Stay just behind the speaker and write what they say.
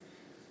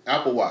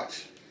Apple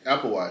Watch.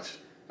 Apple Watch.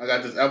 I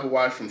got this Apple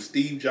Watch from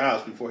Steve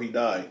Jobs before he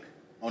died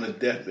on his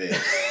deathbed.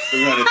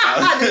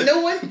 $300,000. The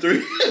new one?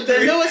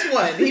 The newest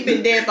one. He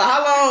been dead for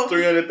how long?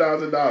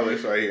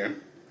 $300,000 right here.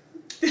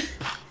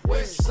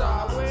 West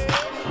side,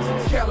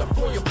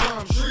 California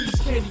palm trees,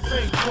 candy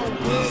paint,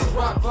 police,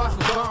 rock vodka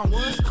bomb,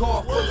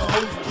 car full of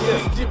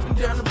hoes, dipping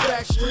down the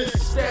back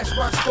streets, stash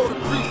box for the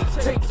creek,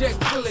 take deck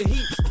full of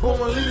heat,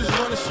 born leaders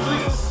run the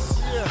streets.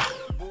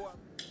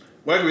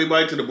 Welcome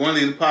everybody to the Born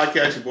Leaders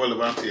Podcast. Your boy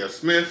Levante F.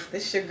 Smith.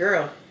 This is your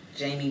girl,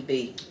 Jamie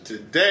B.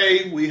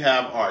 Today we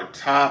have our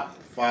top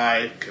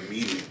 5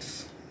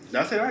 comedians. Did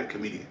I say that right?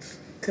 Comedians.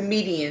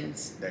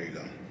 Comedians. There you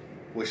go.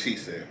 What she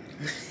said.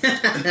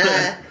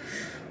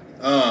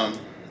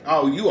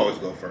 Oh, you always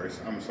go first.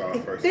 I'm sorry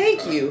first.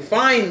 Thank you.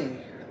 Finally.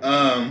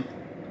 Damn,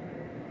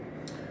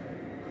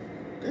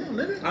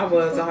 nigga.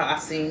 I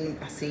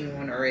seen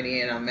one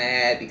already, and I'm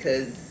mad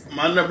because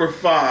My number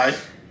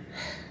 5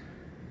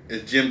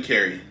 is Jim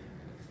Carrey.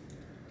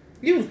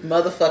 you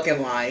motherfucking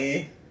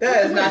lying.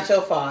 That is not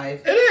your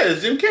 5. It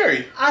is Jim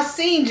Carrey. I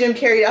seen Jim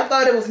Carrey. I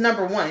thought it was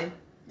number 1.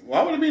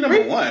 Why would it be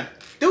number 1?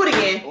 Do it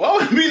again. Why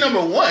would it be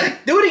number 1?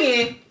 Do it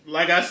again.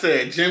 Like I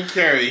said, Jim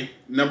Carrey,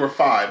 number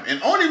 5.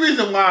 And only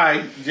reason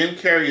why Jim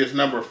Carrey is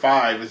number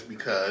 5 is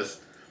because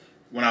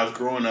when I was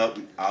growing up,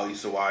 I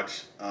used to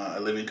watch A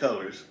Living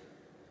Colors.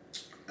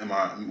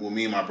 With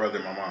me and my brother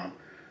and my mom.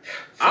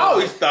 I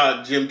always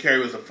thought Jim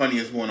Carrey was the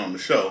funniest one on the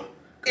show.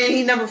 And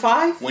he number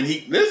 5? When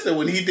he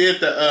did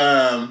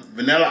the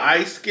Vanilla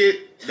Ice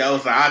skit, that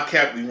was like, I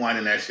kept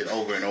rewinding that shit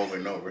over and over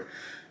and over.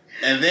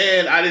 And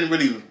then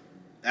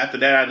after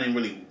that I didn't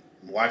really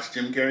watch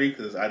Jim Carrey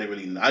because I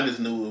just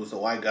knew it was a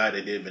white guy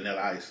that did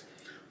Vanilla Ice.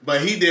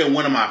 But he did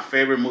one of my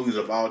favorite movies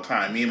of all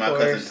time. Me and my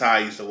cousin Ty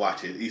used to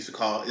watch it. It's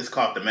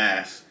called The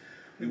Mask.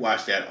 We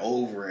watched that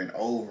over and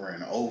over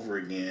and over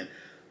again.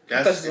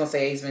 I thought you was gonna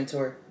say Ace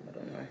Ventura. I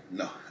don't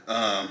know.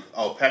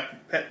 No.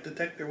 Pet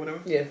Detective,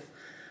 whatever. Yeah.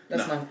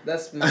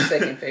 That's my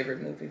second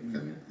favorite movie from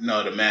him.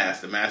 No, The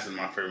Mask. The Mask is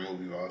my favorite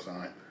movie of all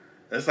time.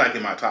 That's like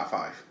in my top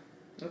 5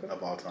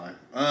 of all time.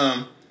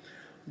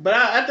 But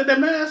after The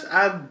Mask,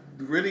 I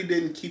really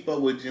didn't keep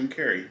up with Jim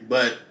Carrey.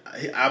 But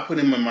I put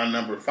him in my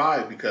number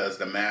 5 because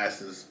The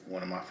Mask is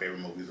one of my favorite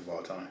movies of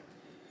all time.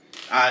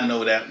 I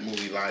know that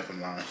movie line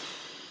from line.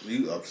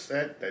 You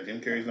upset that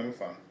Jim Carrey's number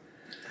 5?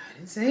 I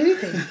didn't say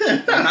anything.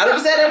 I'm not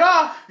upset at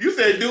all. You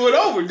said do it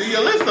over. Do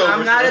your list over.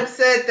 I'm not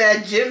upset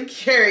that Jim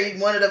Carrey,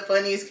 one of the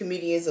funniest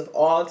comedians of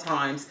all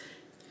times,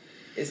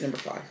 is number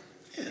 5.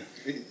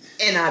 Yeah.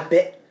 And I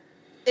bet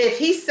if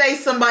he say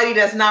somebody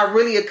that's not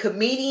really a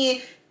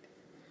comedian,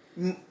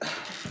 I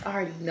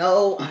already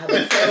know. I have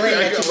a feeling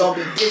that you're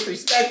gonna be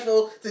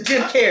disrespectful to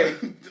Jim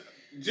Carrey.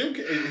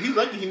 He's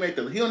lucky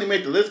he only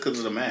made the list because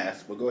of The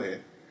Mask. But go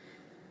ahead.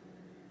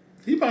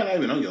 He probably not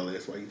even on your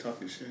list while you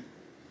talking shit.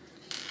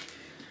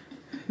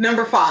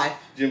 Number 5,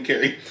 Jim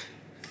Carrey.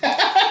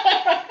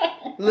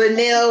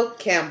 Lynell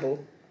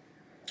Campbell.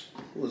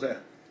 Who was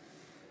that?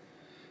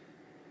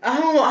 I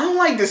don't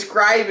like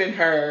describing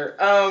her.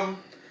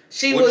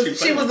 She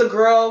was a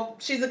girl.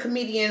 She's a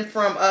comedian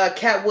from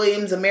Cat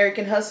Williams'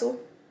 American Hustle.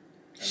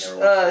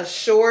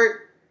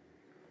 Short.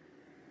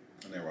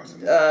 I never watched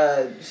it.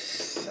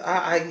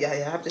 I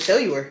have to show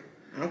you her.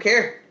 I don't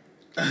care.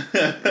 I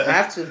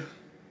have to.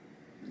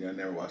 Yeah, I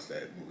never watched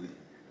that movie.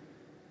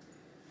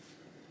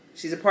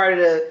 She's a part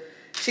of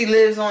she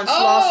lives on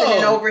Slauson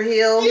and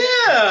Overhill.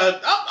 Yeah.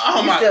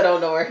 You still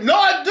don't know her. No,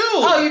 I do.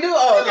 Oh, you do?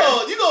 Oh,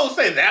 okay. You gonna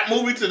say that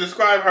movie to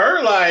describe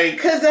her? Like,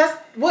 because that's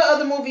what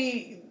other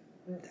movie.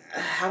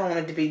 I don't want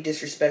it to be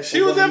disrespectful.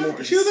 She was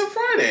in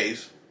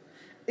Fridays.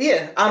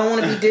 Yeah, I don't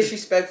want to be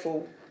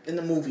disrespectful in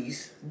the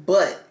movies,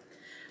 but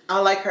I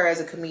like her as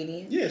a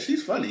comedian. Yeah,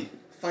 she's funny.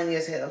 Funny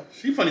as hell.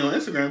 She's funny on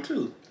Instagram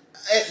too.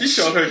 She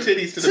showed her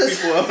titties to the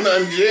people up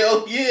in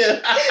jail.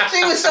 Yeah.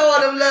 She was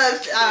showing them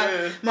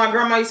love. My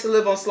grandma used to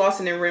live on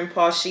Slauson and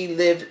Rimpaw. She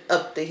lived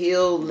up the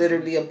hill,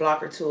 literally a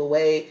block or 2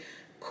 away.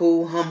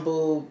 Cool,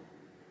 humble.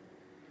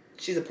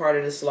 She's a part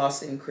of the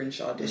Slauson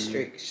Crenshaw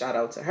district. Mm-hmm. Shout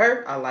out to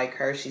her. I like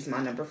her. She's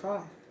my number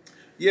 5.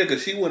 Yeah,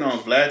 because she went on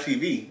Vlad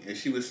TV and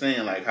she was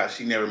saying like how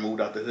she never moved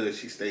out the hood.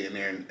 She stayed in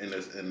there in the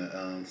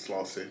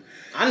Slauson.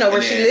 I know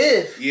where she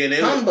lived. Yeah, and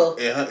humble.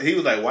 He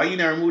was like, "Why you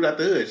never moved out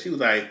the hood?" She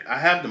was like, "I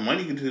have the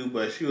money to,"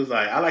 but she was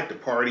like, "I like to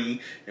party,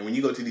 and when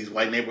you go to these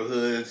white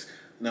neighborhoods,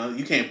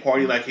 you can't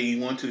party like you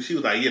want to." She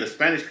was like, "Yeah, the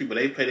Spanish people,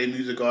 they play their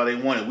music all they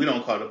want, and we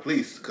don't call the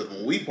police because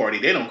when we party,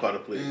 they don't call the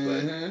police."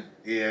 Mm-hmm.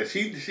 But yeah,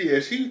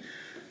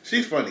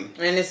 she's funny.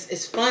 And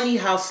it's funny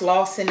how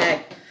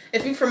Slauson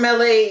if you're from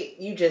LA,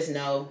 you just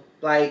know.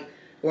 Like,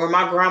 where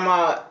my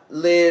grandma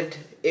lived,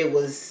 it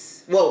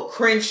was,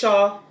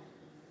 Crenshaw,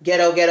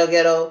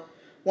 ghetto.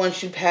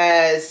 Once you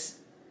pass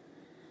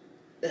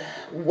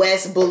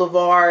West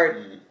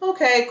Boulevard,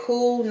 okay,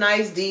 cool,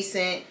 nice,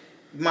 decent.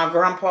 My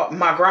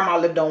grandma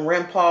lived on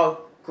Rimpaw,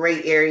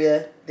 great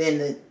area.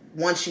 Then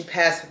once you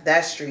pass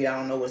that street, I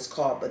don't know what it's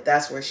called, but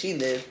that's where she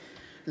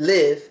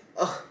lived.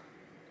 Ugh.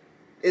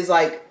 is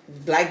like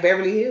Black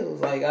Beverly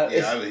Hills. Like, I've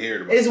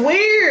heard about it's that.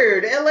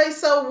 weird. LA's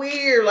so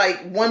weird.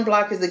 Like, one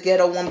block is the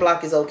ghetto, one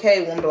block is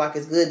okay, one block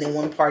is good, and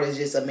one part is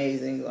just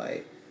amazing.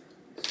 Like,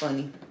 it's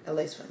funny.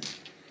 LA's funny.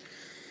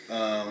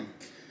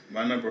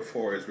 My number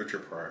 4 is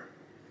Richard Pryor.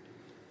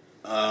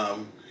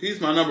 He's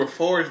my number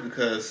 4 is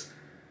because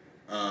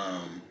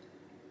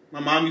my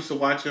mom used to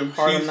watch him.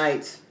 Harlem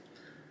Nights.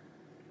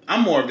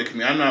 I'm more of the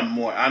comedian.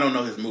 I don't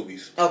know his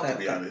movies. Okay. To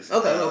be honest.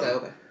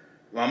 Okay.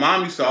 My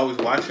mom used to always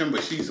watch him,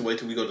 but she used to wait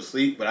till we go to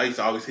sleep. But I used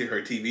to always hit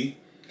her TV.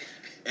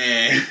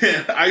 And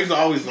I used to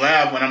always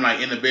laugh when I'm like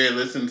in the bed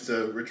listening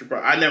to Richard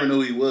Pryor. I never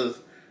knew who he was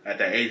at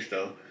that age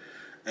though.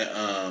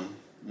 And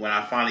when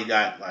I finally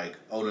got like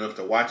old enough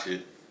to watch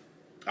it,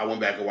 I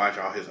went back and watched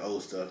all his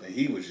old stuff, and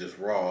he was just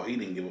raw. He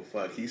didn't give a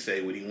fuck. He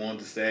said what he wanted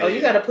to say. Oh,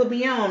 you gotta put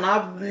me on.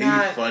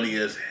 He's funny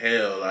as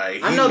hell.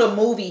 Like I know the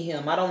movie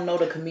him. I don't know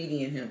the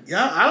comedian him.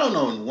 Yeah, I don't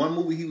know one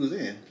movie he was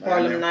in. Like,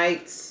 Harlem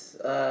Nights.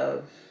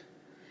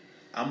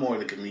 I'm more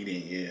the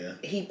comedian. Yeah.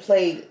 He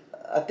played,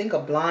 I think, a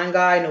blind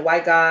guy, and the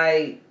white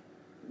guy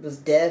was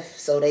deaf,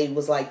 so they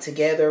was like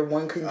together.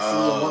 One couldn't see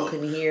and one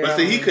couldn't hear. But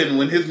see, he couldn't.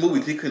 When his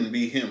movies, he couldn't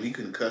be him. He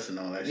couldn't cuss and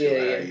all that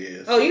shit. Yeah.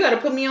 Like, Oh, you gotta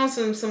put me on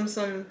some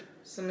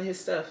of his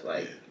stuff.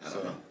 Like, yeah,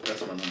 so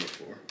that's my number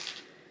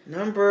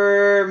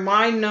 4.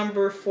 My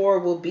number 4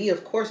 will be,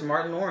 of course,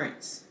 Martin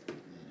Lawrence.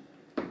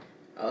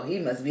 Oh, he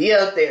must be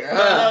up there.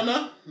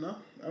 Huh? No.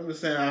 I'm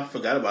just saying I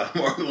forgot about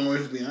Martin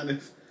Lawrence. To be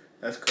honest,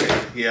 that's crazy.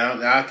 Yeah,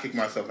 I'll kick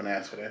myself in the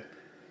ass for that.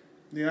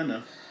 Yeah, I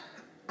know.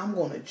 I'm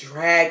gonna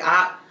drag.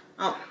 I'm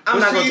not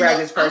gonna drag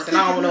this person.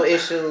 I don't want no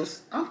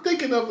issues. I'm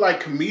thinking of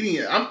like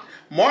comedian.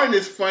 Martin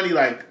is funny,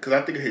 like, because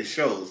I think of his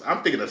shows.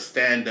 I'm thinking of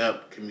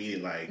stand-up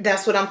comedian, like.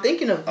 That's what I'm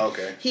thinking of.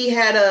 Okay. He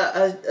had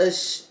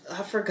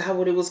I forgot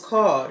what it was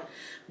called,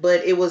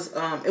 but it was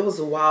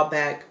a while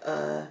back.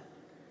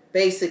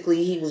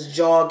 Basically, he was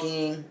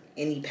jogging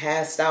and he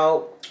passed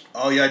out.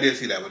 Oh yeah, I did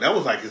see that one. That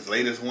was like his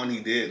latest one he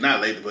did. Not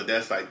latest, but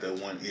that's like the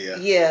one. Yeah.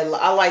 Yeah,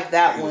 I like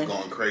that one. He was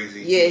going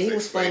crazy. Yeah, he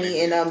was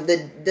funny. And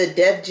the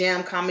Def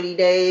Jam comedy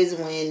days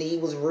when he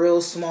was real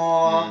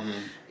small. Mm-hmm.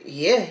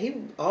 Yeah, he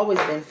always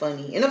been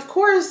funny. And of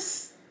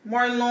course,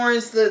 Martin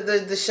Lawrence,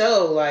 the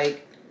show,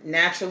 like,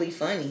 naturally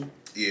funny.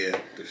 Yeah,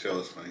 the show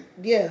is funny.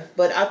 Yeah,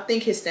 but I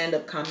think his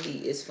stand-up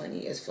comedy is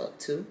funny as fuck,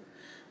 too.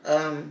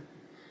 I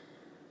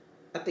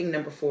think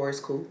number 4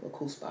 is cool. A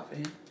cool spot for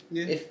him.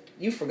 Yeah. If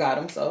you forgot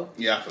him, so.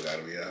 Yeah, I forgot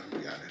him, yeah, to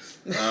be honest.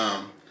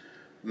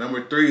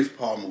 Number 3 is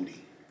Paul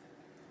Moody.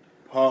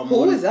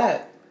 Who is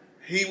that?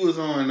 He was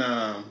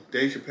on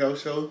Dave Chappelle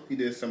show. He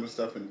did some of the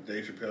stuff in the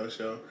Dave Chappelle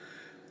show.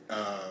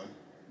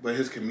 But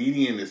his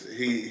comedian is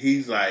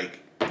he's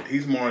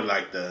more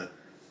like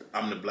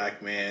I'm the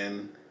black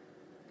man,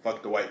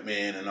 fuck the white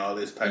man, and all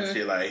this type of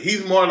shit. Like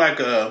he's more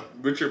like a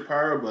Richard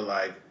Pryor, but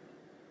like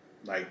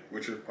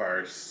Richard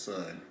Pryor's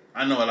son.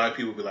 I know a lot of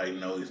people be like,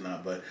 no, he's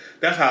not, but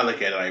that's how I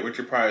look at it. Like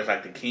Richard Pryor is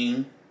like the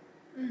king,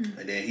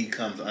 and then he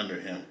comes under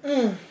him.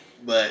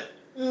 But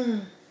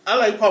I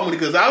like Paul Moody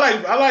because I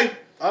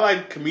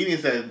like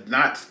comedians that are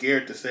not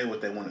scared to say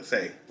what they want to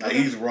say. Like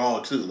he's raw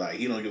too. Like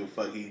he don't give a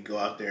fuck. He go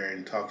out there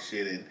and talk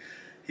shit, and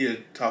he'll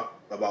talk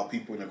about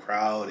people in the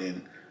crowd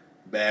and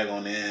bag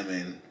on them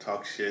and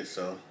talk shit.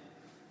 So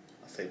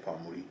I say Paul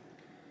Moody.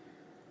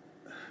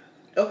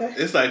 Okay.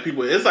 It's like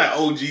people. It's like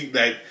OG.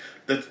 Like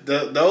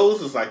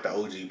those is like the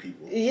OG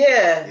people.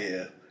 Yeah.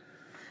 Yeah.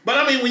 But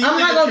I mean, when you I'm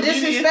not gonna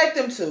comedian, disrespect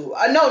them too.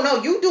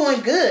 No, you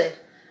doing good.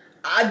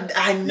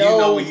 I know.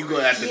 You know when you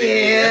go after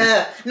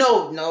the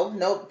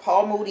No.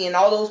 Paul Moody and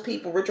all those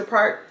people, Richard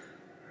Pryor,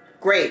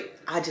 great.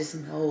 I just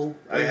know.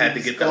 I had to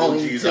get the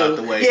OGs out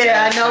the way.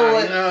 Yeah, I know.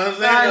 You know what I'm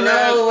saying? I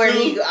know where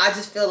he. I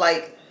just feel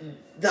like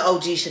the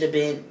OG should have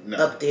been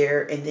up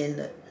there, and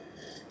then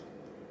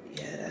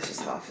that's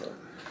just how I feel.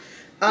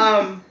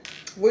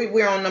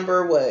 We're on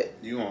number what?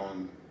 You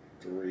on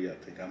 3? I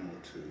think I'm on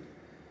 2.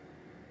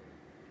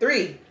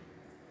 3.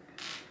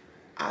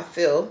 I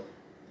feel.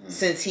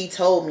 Since he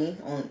told me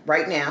on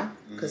right now,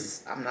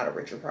 because I'm not a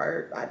Richard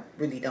Pryor, I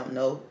really don't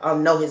know. I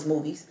don't know his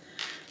movies,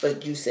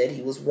 but you said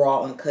he was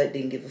raw, uncut,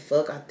 didn't give a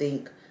fuck. I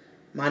think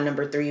my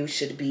number 3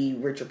 should be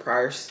Richard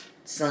Pryor's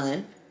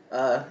son.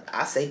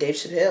 I say Dave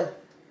Chappelle.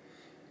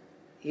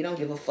 He don't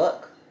give a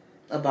fuck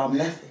about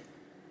nothing.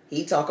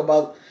 He talk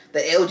about the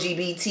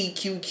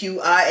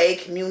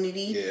LGBTQIA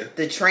community,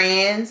 the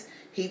trans.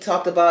 He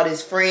talked about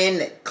his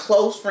friend,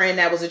 close friend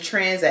that was a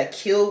trans that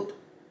killed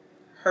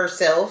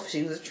herself.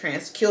 She was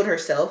trans, killed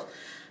herself.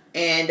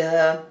 And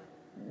the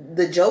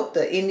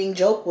ending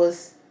joke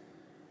was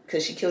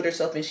because she killed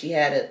herself and she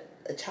had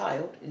a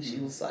child. And she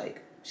was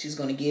like, she's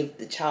going to give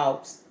the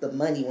child the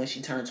money when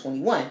she turned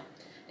 21.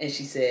 And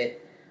she said,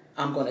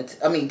 Dave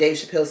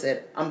Chappelle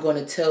said, I'm going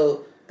to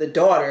tell the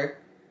daughter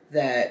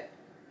that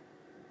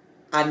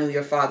I knew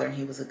your father and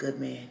he was a good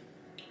man.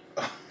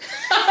 like,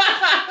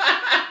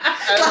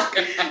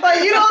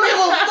 you don't give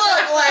a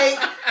fuck. Like,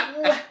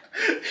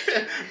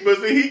 but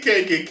see, he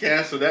can't get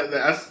canceled.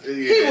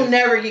 He will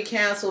never get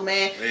canceled,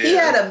 man. Yeah. He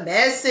had a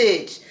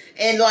message,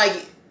 and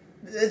like,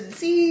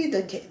 See,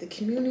 the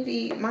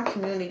community, my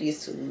community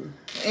is too.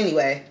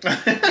 Anyway,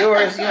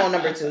 yours, you on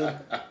number 2.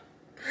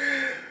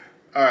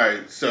 All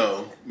right,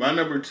 so my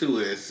number 2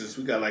 is, since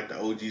we got like the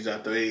OGs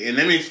out there, and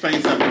let me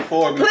explain something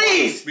before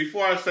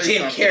before I say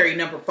Jim something. Carrey,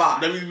 number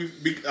 5. Let me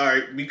all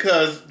right,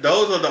 because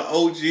those are the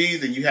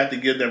OGs, and you have to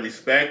give them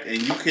respect,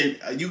 and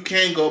you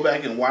can go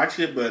back and watch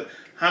it, but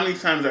how many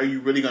times are you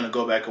really gonna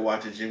go back and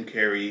watch a Jim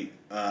Carrey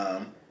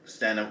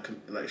stand-up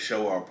like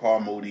show, or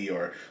Paul Moody,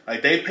 or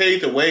like they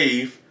paid the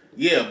wave,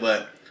 yeah,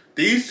 but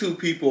these 2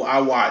 people I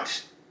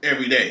watch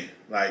every day.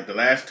 Like, the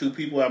last 2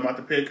 people I'm about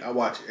to pick, I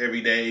watch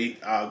every day.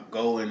 I'll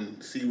go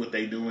and see what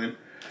they doing.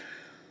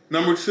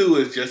 Number 2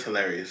 is Just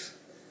Hilarious.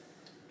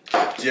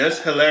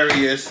 Just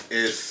Hilarious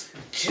is...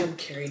 Jim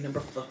Carrey, number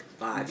fucking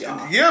 5,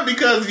 y'all. Yeah,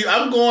 because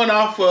I'm going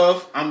off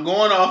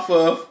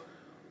of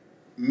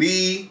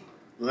me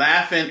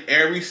laughing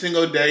every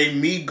single day,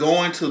 me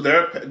going to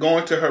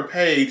her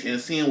page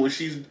and seeing what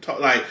she's...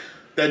 like,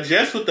 the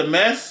Just with the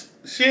Mess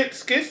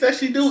skits that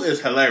she do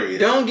is hilarious.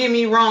 Don't get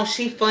me wrong,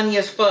 she funny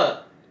as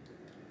fuck.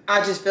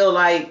 I just feel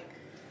like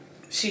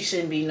she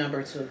shouldn't be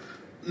number 2.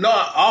 No,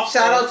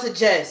 shout out to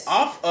Jess.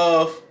 Off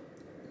of,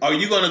 are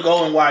you gonna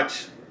go and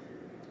watch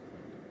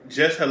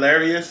Just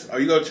Hilarious? Are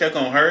you gonna check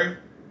on her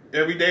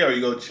every day, or are you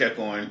gonna check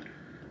on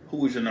who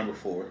was your number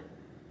 4?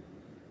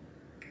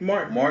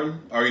 Martin? Or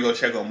are you gonna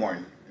check on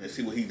Martin and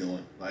see what he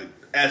doing? Like,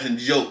 as in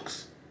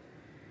jokes.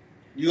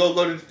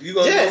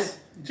 Jess.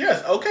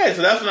 Jess. Okay,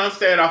 so that's what I'm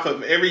saying off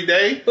of every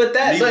day.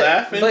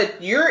 Laughing.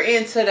 But you're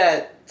into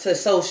that. To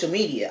social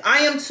media,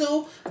 I am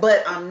too,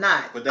 but I'm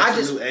not. But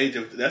that's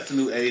the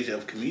new age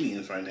of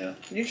comedians right now.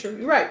 You're true.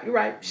 You're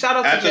right. Shout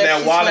out after to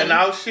Jess. That Wildin'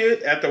 Out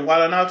shit. After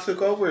Wildin' Out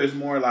took over, it's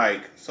more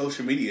like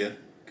social media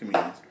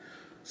comedians.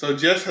 So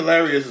Just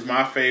Hilarious is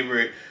my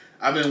favorite.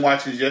 I've been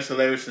watching Just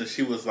Hilarious since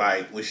she was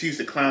like, when she used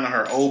to clown on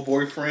her old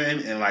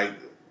boyfriend and like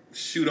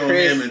shoot on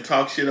him and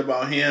talk shit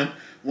about him.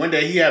 One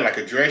day he had like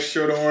a dress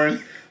shirt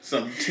on,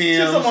 some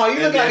Tim's. You look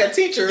like a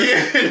teacher.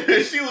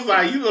 Yeah, she was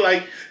like, you look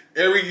like.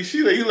 What did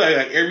she say?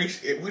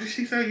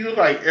 You look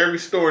like every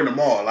store in the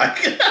mall. Like,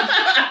 he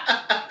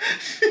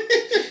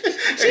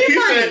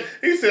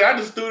said, I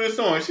just threw this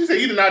on. She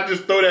said, you did not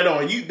just throw that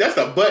on. That's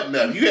a button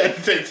up. You had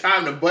to take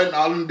time to button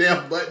all them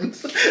damn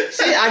buttons.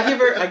 I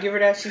give her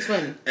that. She's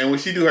funny. And when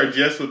she do her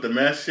Just with the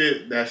Mess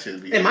shit, that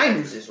should be. And my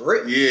news is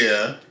written.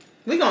 Yeah.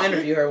 We gonna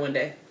interview her one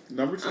day.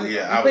 Number 2.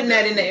 I'm putting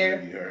that in the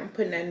air. I'm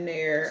putting that in the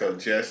air. So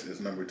Jess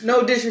is number 2.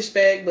 No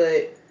disrespect,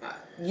 but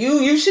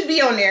you should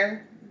be on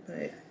there.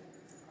 But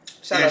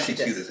shout out to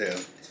Jess. She cute as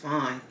hell. It's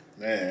fine.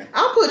 Man.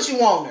 I'll put you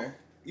on her.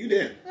 You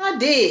did. I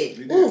did.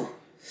 You did. Ooh.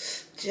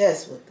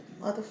 Jess with the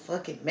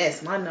motherfucking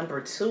mess. My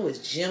number 2 is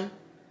Jim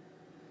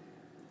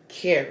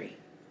Carrey.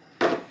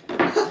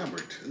 Number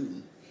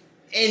 2.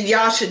 And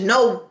y'all should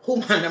know who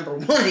my number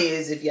 1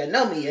 is. If y'all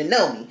know me, you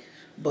know me.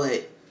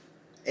 But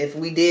if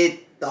we did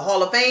the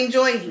Hall of Fame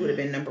joint, he would have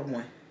been number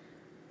 1.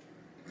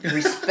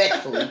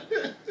 Respectfully.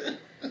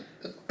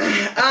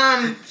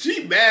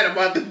 She mad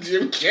about the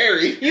Jim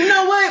Carrey. You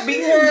know what?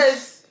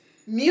 Because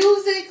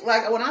music,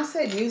 like when I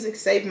say music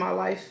saved my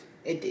life,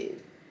 it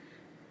did.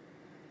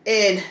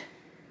 And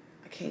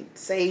I can't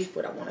say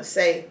what I want to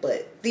say,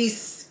 but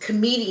these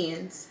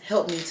comedians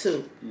helped me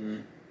too. Mm-hmm.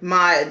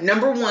 My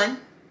number 1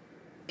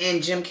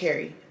 and Jim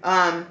Carrey.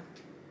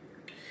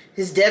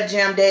 His Def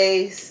Jam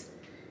days,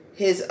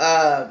 his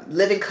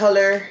Living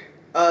Color,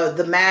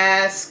 The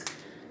Mask.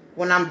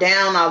 When I'm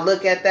down, I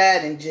look at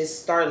that and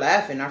just start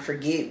laughing. I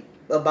forget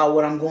about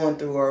what I'm going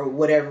through or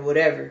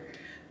whatever.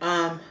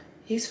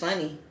 He's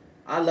funny.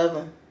 I love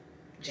him.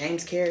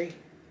 James Carey.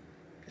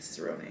 That's his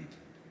real name.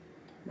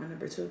 My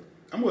number 2.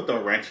 I'm going to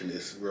throw a wrench in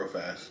this real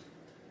fast.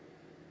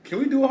 Can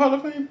we do a Hall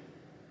of Fame?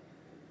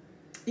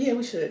 Yeah,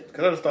 we should.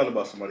 Because I just thought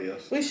about somebody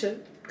else. We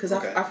should. Because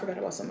okay. I forgot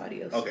about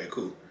somebody else. Okay,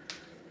 cool.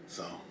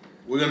 So,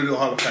 we're going to do a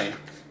Hall of Fame.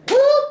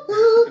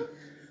 Woo!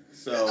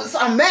 So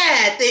I'm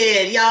mad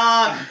then,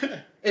 y'all.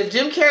 If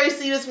Jim Carrey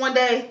see this one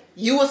day,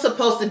 you were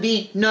supposed to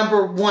be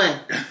number 1.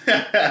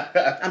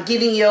 I'm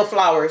giving you your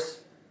flowers.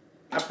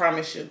 I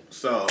promise you.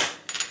 So,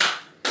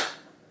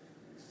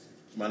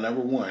 my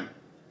number 1,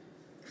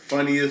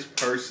 funniest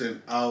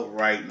person out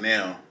right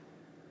now,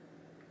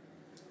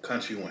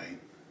 Country Wayne.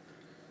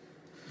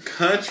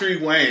 Country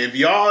Wayne. If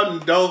y'all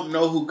don't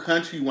know who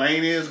Country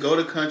Wayne is, go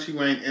to Country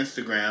Wayne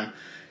Instagram.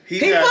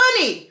 He's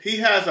funny. He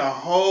has a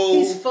whole...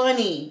 He's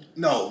funny.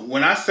 No,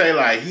 when I say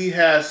like he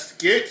has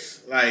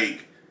skits,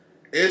 like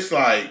it's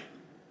like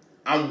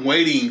I'm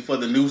waiting for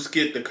the new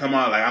skit to come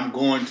out. Like I'm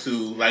going to,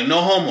 like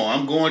no homo,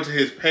 I'm going to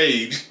his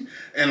page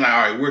and like,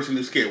 all right, where's the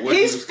new skit?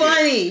 He's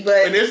funny,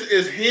 but... And this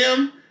is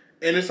him,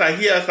 and it's like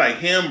he has like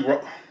him...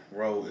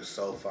 Ro is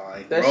so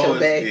fine. That's your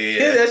babe.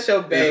 Yeah. That's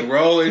your babe.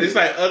 Ro, and it's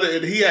like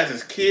he has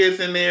his kids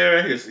in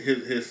there,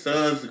 his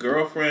son's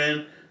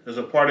girlfriend is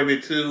a part of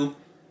it too.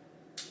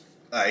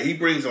 He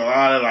brings a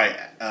lot of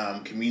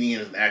like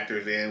comedians and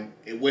actors in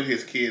with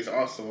his kids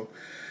also,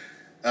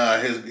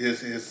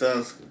 his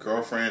son's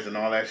girlfriends and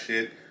all that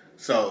shit.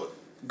 So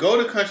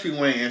go to Country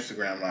Wayne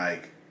Instagram.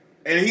 Like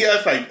And he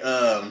has like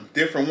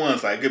different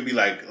ones. Like it could be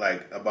like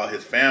about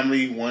his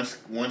family. One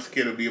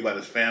skit will be about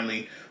his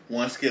family.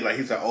 One skit like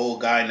he's an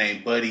old guy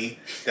named Buddy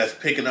that's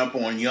picking up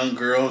on young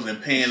girls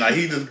and paying. Like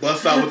he just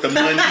busts out with the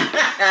money and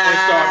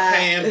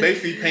start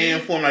basically paying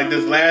for him. Like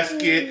this last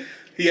skit,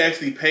 he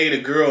actually paid a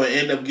girl and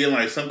ended up getting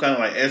like some kind of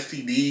like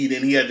STD.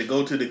 Then he had to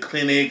go to the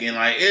clinic and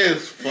like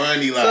it's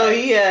funny. Like so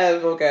he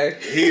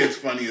is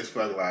funny as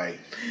fuck. Like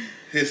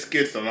his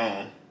skits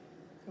alone.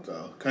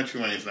 So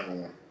Country Wayne's number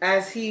one.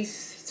 As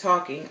he's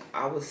talking,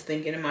 I was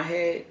thinking in my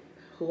head,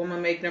 who am I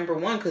gonna make number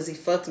one? Because he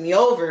fucked me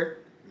over.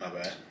 My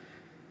bad.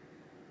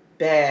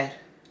 Bad.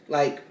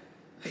 Like,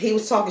 he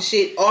was talking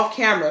shit off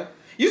camera.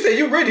 You said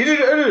you ready.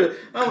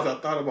 Because I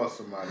thought about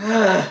somebody.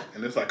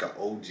 And it's like an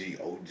OG.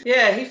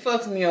 Yeah, he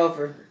fucked me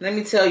over. Let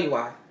me tell you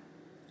why.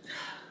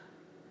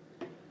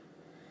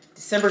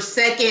 December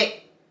 2nd,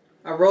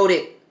 I wrote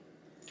it.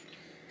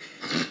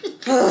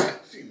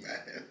 She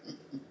mad.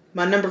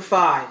 My number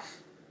 5.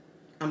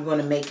 I'm going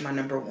to make my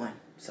number 1.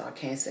 So I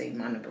can't say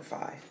my number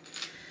 5.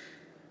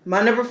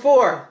 My number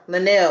 4,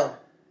 Linnell.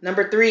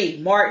 Number 3,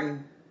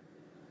 Martin.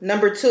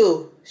 Number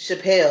 2,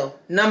 Chappelle.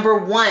 Number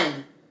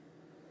 1,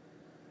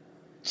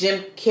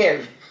 Jim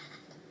Carrey.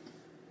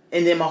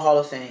 And then my Hall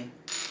of Fame.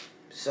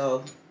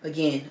 So,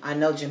 again, I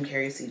know Jim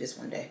Carrey will see this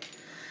one day.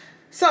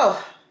 So,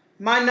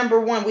 my number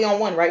 1, we on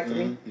 1, right, for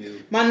me? Yeah.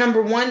 My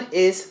number 1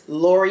 is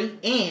Lori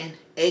Ann,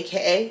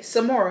 a.k.a.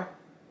 Samora.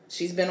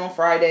 She's been on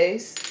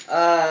Fridays.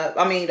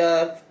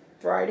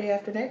 Friday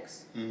after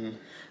next. Mm-hmm.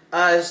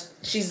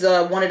 She's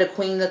one of the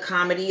queen of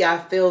comedy. I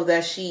feel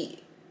that she's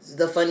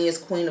the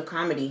funniest queen of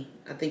comedy.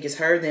 I think it's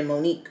her, then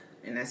Monique,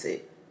 and that's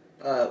it.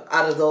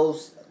 Out of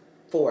those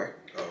 4.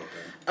 Oh,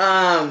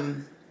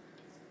 okay.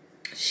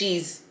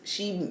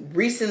 She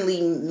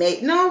recently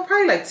made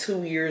probably like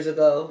 2 years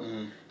ago,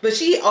 but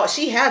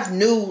she has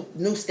new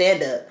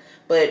stand up.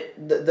 But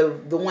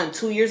the one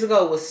 2 years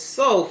ago was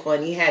so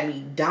funny, had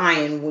me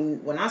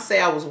dying. When I say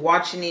I was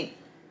watching it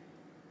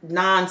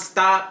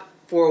nonstop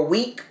for a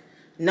week,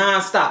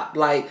 nonstop,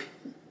 like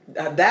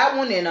that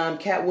one and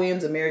Cat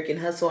Williams' American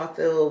Hustle. I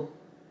feel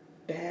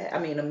bad. I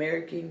mean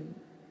American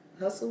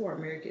Hustle or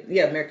American?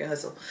 Yeah, American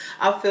Hustle.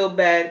 I feel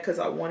bad because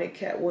I wanted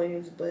Cat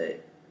Williams,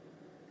 but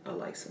I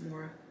like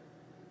Samora.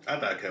 I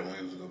thought Cat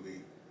Williams was gonna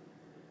be.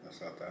 That's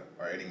what I thought.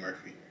 Or Eddie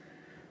Murphy.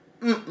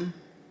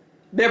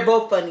 They're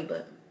both funny,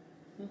 but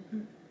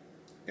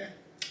Okay.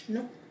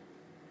 no.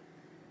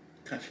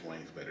 Country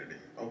Wayne's better than.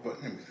 Oh, but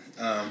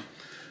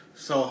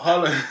so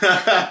Holland.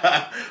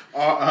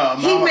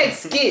 He makes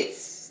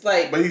skits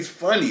like. But he's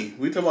funny.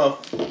 We talk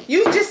about.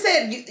 You just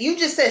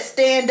said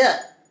stand up.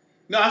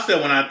 No, I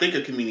said when I think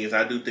of comedians,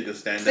 I do think of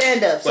stand up.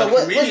 Stand up. So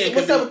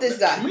what's up with this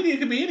guy? Comedian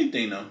could be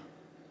anything though.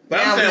 But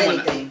Now I'm saying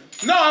anything.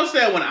 I'm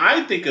saying when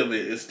I think of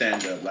it, it's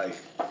stand up. Like,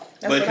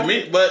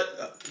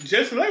 but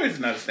Jess Hilarious is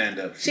not a stand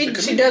up. She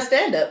does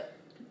stand up.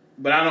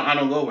 But I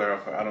don't go where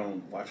I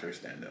don't watch her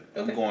stand up.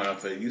 Okay. I'm going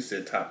off of you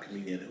said top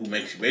comedian who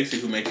makes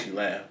you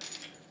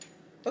laugh.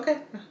 Okay.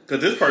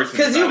 Because this person.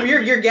 Because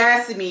you're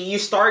gassing me. You're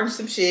starting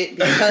some shit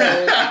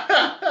because.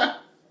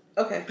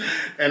 Okay.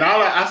 And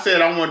I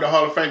said I wanted the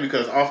Hall of Fame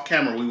because off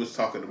camera we was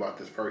talking about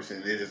this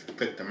person. And it just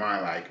clicked in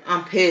mind like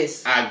I'm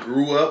pissed. I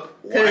grew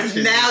up because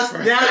watching. now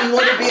you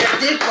want to be a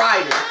dick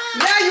rider.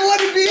 Now you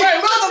want to be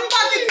a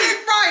motherfucking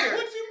dick rider.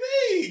 What you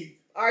mean?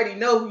 I already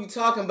know who you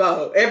talking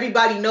about.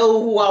 Everybody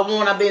know who I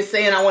want. I've been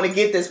saying I want to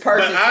get this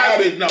person. But I've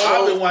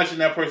been watching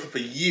that person for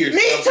years.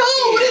 Me too.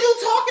 What are you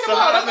talking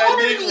about? How's that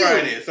dick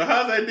riding? So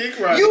how's that dick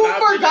riding? You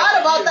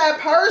forgot about that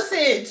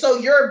person, so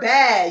you're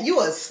bad.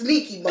 You a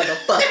sneaky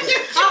motherfucker.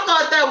 I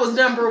thought that was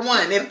number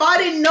 1. If I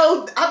didn't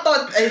know, I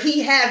thought he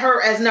had her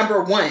as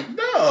number 1.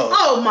 No.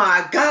 Oh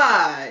my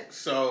god.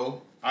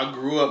 So I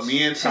grew up.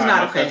 Me and Ty,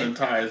 my cousin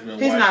Ty, has been.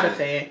 He's watching. not a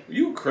fan.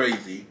 You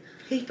crazy.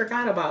 He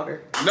forgot about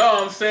her.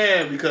 No, I'm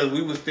saying because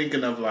we was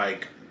thinking of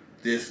like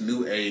this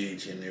new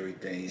age and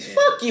everything. And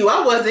fuck you.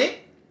 I wasn't.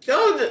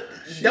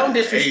 Don't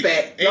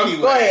disrespect. Anyway,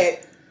 go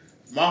ahead.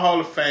 My Hall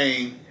of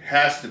Fame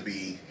has to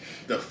be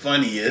the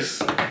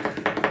funniest.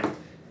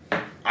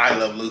 I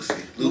Love Lucy.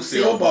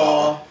 Lucille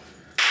Ball.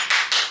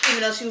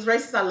 Even though she was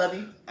racist, I love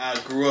you. I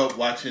grew up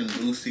watching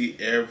Lucy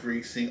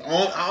every single.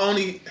 I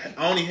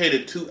only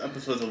hated 2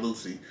 episodes of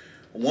Lucy.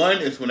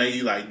 One is when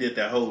they like did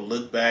that whole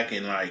look back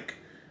and like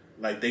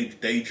they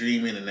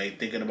daydreaming and they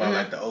thinking about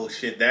like the old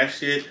shit, that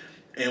shit.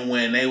 And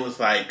when they was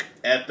like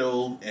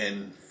Ethel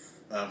and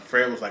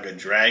Fred was like a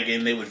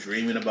dragon, they was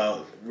dreaming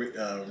about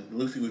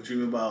Lucy was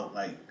dreaming about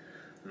like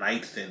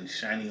knights and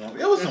shiny armor.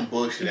 It was some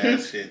bullshit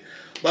ass shit.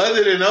 But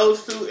other than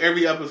those 2,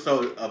 every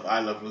episode of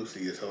I Love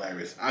Lucy is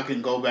hilarious. I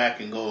can go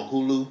back and go on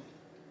Hulu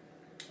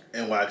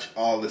and watch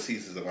all the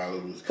seasons of I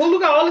Love Lucy. Hulu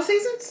got all the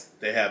seasons?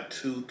 They have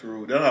 2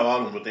 through. They don't have all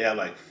of them, but they have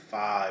like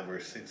 5 or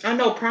 6. I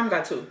know Prime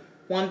got 2.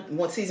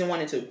 One season 1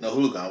 and 2. No,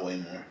 Hulu got way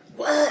more.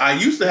 What? I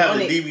used to have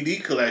the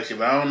DVD collection,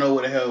 but I don't know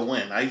where the hell it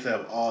went. I used to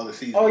have all the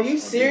seasons. Oh, are you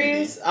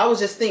serious? DVD. I was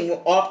just thinking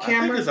off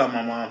camera. I think it's on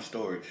my mom's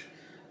storage.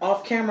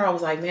 Off camera, I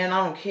was like, man,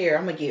 I don't care.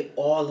 I'm gonna get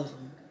all of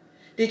them.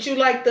 Did you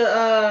like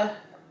the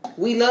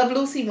We Love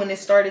Lucy when it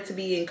started to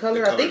be in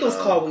color. I think it was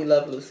called We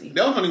Love Lucy.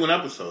 That was only one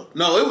episode. It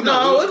was a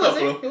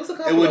couple. It was a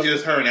couple. It was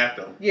just her and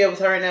Ethel. Yeah, it was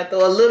her and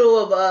Ethel. A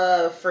little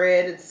of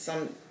Fred.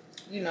 Some,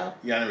 Yeah,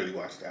 I didn't really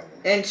watch that one.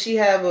 And she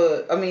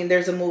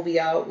there's a movie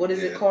out. What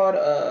is it called?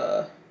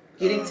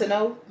 Getting to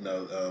Know.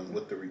 No,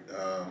 with the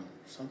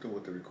something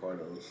with the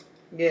Ricardos.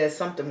 Yeah,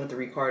 something with the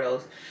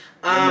Ricardos.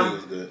 That movie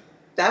was good.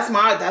 That's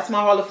my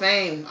Hall of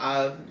Fame.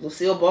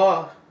 Lucille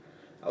Ball.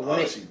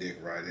 She dick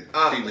riding.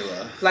 She knew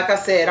like I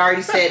said, I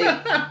already said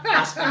it.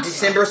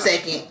 December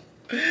 2nd.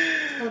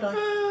 Hold on.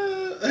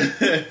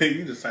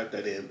 You just typed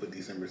that in and put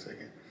December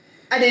 2nd.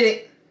 I did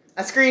it.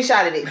 I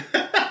screenshotted it.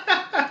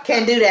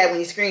 Can't do that when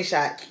you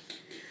screenshot.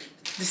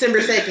 December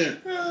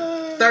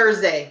 2nd.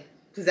 Thursday.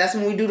 Because that's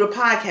when we do the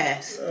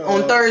podcast.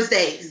 On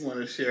Thursdays. You want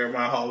to share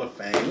my Hall of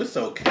Fame. It's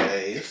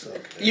okay.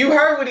 You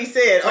heard what he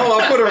said. Oh,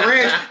 I put a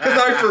wrench because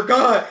I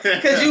forgot.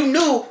 Because you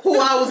knew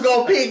who I was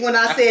going to pick when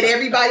I said,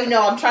 everybody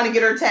know I'm trying to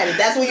get her tatted.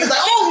 That's when you was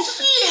like, oh,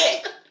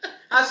 shit.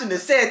 I shouldn't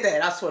have said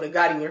that. I swear to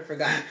God, he would have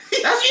forgotten.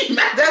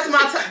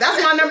 That's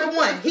my number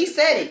one. He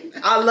said it.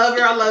 I love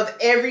her. I love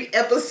every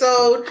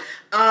episode.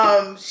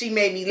 She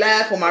made me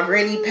laugh when my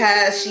granny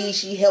passed.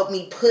 She helped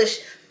me push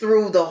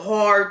through the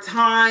hard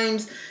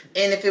times.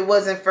 And if it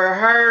wasn't for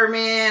her,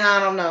 man, I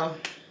don't know.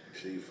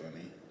 She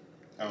funny.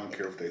 I don't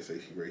care if they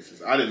say she's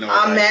racist. I didn't know.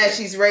 I'm mad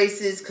she's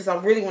racist because I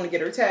really want to get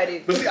her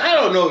tatted. But see, I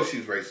don't know if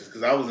she's racist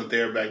because I wasn't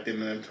there back then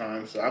in them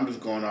times. So I'm just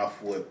going off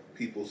what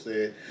people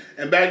said.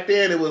 And back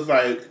then it was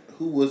like,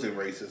 who wasn't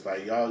racist?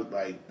 Like y'all,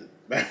 like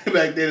back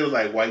then it was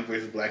like white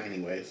versus black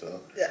anyway. So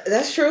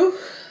that's true.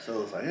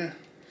 So it's like, yeah,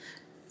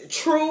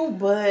 true,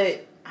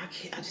 but I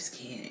just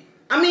can't.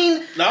 I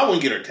mean, no, I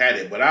wouldn't get her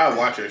tatted, but I'll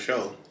watch her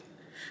show.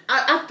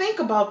 I think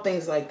about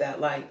things like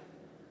that, like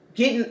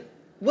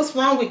what's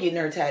wrong with getting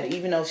her tatted,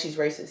 even though she's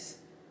racist?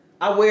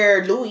 I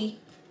wear Louis.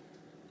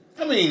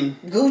 I mean,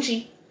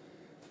 Gucci.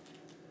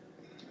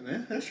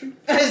 Yeah, that's true.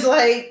 It's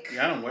like,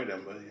 yeah, I don't wear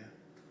them, but yeah.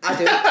 I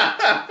do.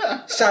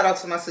 Shout out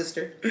to my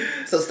sister.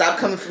 So stop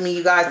coming for me,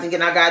 you guys,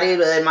 thinking I got it,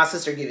 and my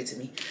sister give it to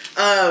me.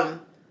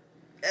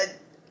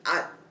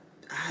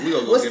 We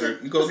gonna go get her.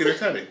 You go get her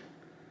tatted.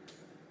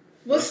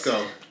 Let's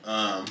go.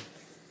 I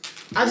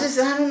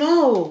don't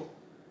know.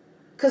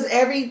 Because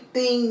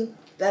everything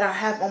that I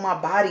have on my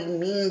body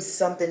means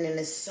something and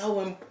is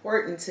so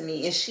important to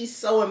me. And she's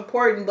so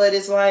important, but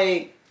it's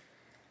like...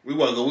 We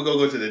gonna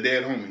go to the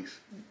dead homies.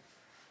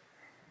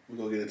 We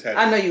gonna get a tattoo.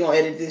 I know you gonna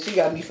edit this. You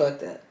got me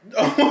fucked up.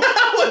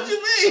 What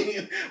you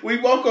mean? We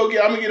both go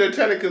get... I'm gonna get her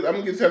tatted because I'm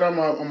gonna get tatted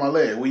on my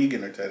leg. Where you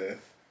getting her tatted?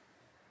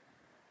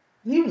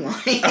 You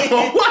lying.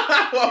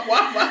 Why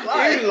am I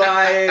lying? You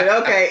lying.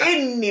 Okay,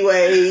 anyway.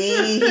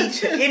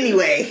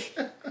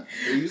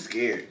 Are you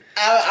scared?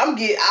 I'm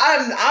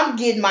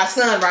getting my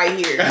son right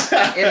here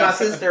and my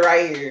sister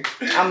right here.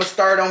 I'm gonna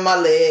start on my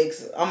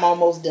legs. I'm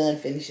almost done.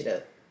 Finish it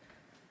up.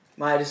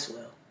 Might as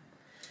well.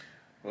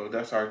 Well,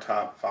 that's our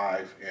top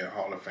 5 in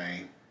Hall of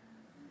Fame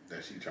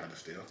that she tried to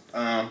steal.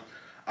 I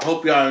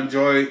hope y'all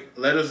enjoyed.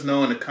 Let us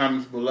know in the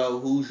comments below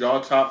who's y'all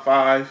top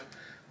 5,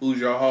 who's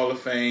your Hall of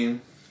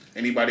Fame.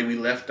 Anybody we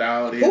left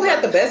out? Who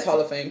had the best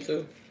Hall of Fame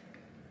too?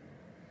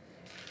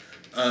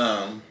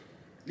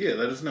 Yeah,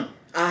 let us know.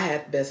 I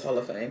had the best Hall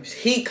of Fame.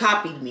 He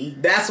copied me.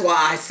 That's why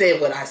I said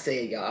what I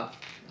said, y'all.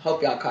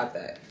 Hope y'all caught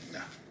that.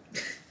 Nah.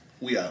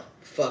 We out.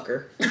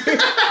 Fucker.